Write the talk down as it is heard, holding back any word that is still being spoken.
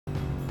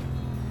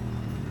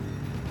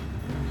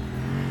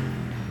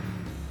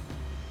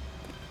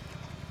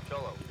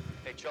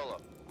Hey,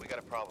 Cholo, we got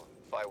a problem.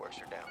 Fireworks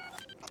are down.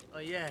 Oh,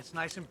 yeah, it's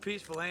nice and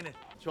peaceful, ain't it?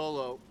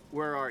 Cholo,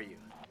 where are you?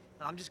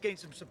 I'm just getting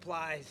some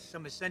supplies,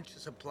 some essential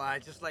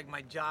supplies, just like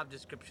my job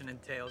description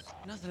entails.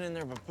 Nothing in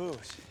there but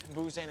booze.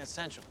 Booze ain't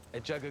essential. A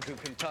jug of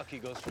good Kentucky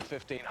goes for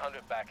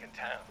 1,500 back in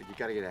town. You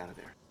gotta get out of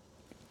there.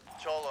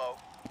 Cholo.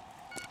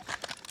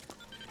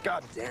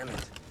 God damn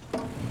it.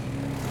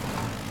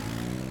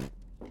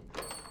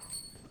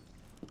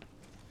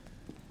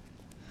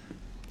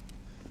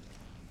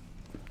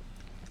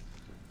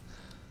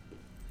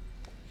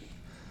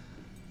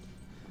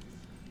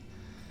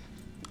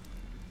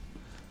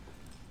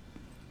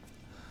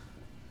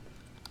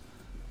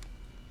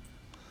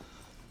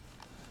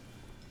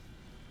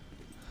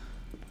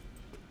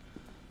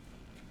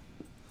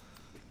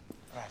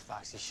 All right,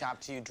 Foxy, shop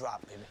till you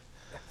drop, baby.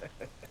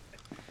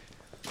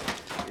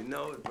 You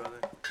know it, brother.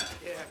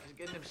 Yeah, 'cause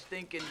getting them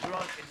stinking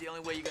drunk is the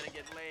only way you're gonna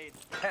get laid.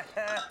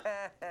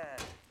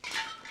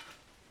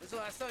 When's the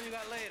last time you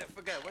got laid? I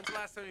forget. When's the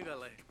last time you got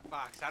laid?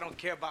 Fox, I don't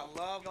care about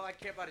love. All I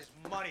care about is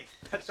money.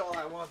 That's all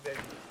I want, baby.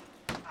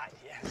 Ah,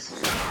 yes.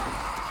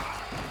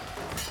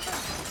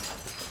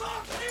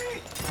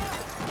 Foxy!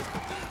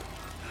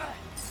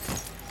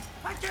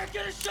 I can't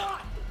get a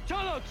shot!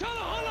 Cholo,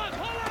 hold on,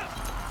 hold on!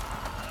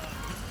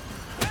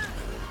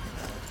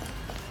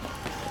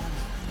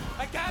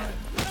 I got it!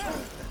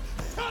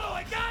 Cholo,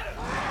 I got it!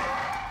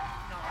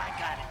 No, I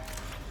got it.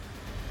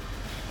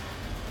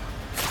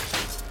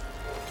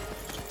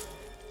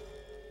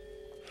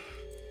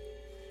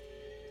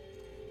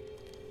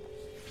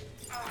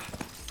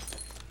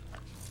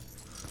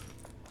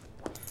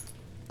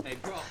 Hey,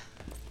 bro.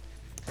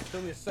 Do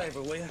me a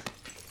favor, will ya?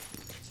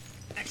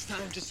 Next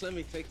time, just let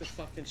me take the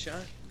fucking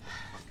shot.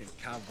 Fucking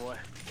cowboy.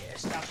 Yeah,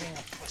 stop being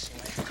a pussy,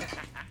 man.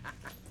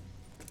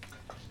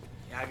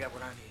 Yeah, I got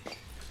what I need.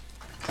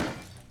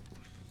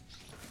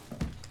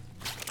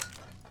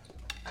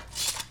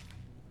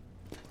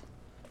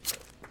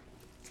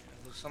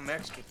 A little something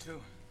extra,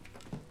 too.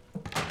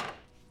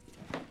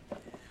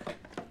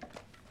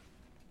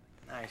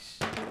 Nice.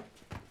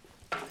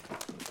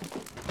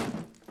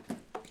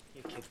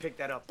 Here, kid, pick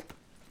that up.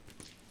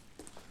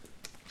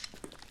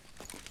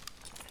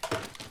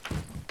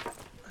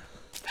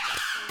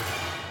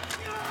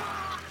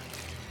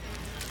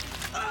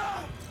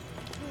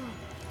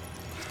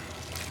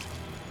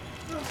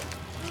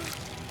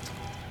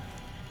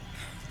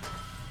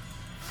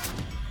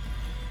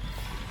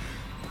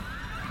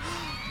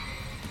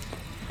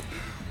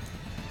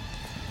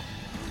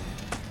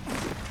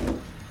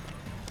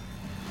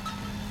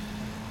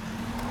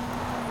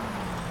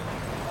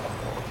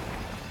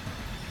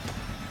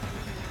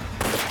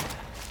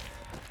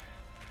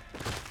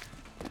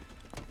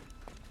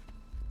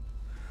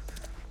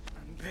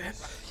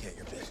 Yeah,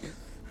 you're big.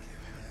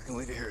 I can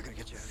leave you here. I'm gonna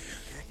get you out of here,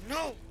 okay? No!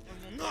 I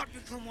will not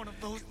become one of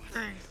those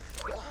things!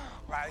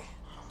 Riley,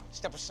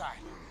 step aside.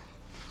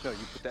 No,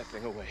 you put that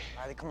thing away.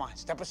 Riley, come on,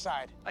 step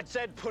aside. I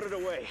said put it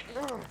away.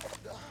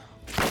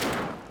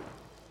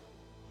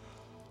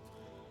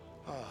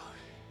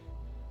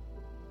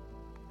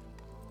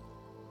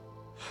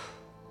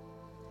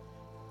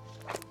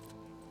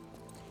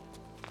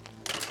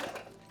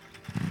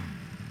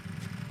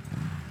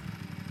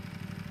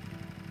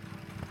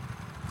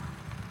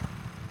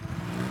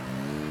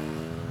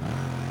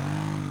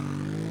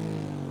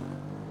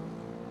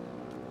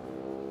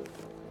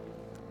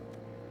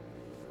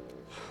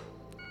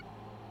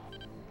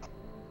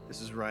 This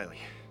is Riley.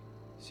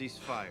 Cease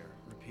fire.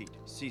 Repeat.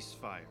 Cease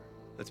fire.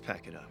 Let's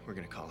pack it up. We're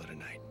gonna call it a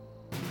night.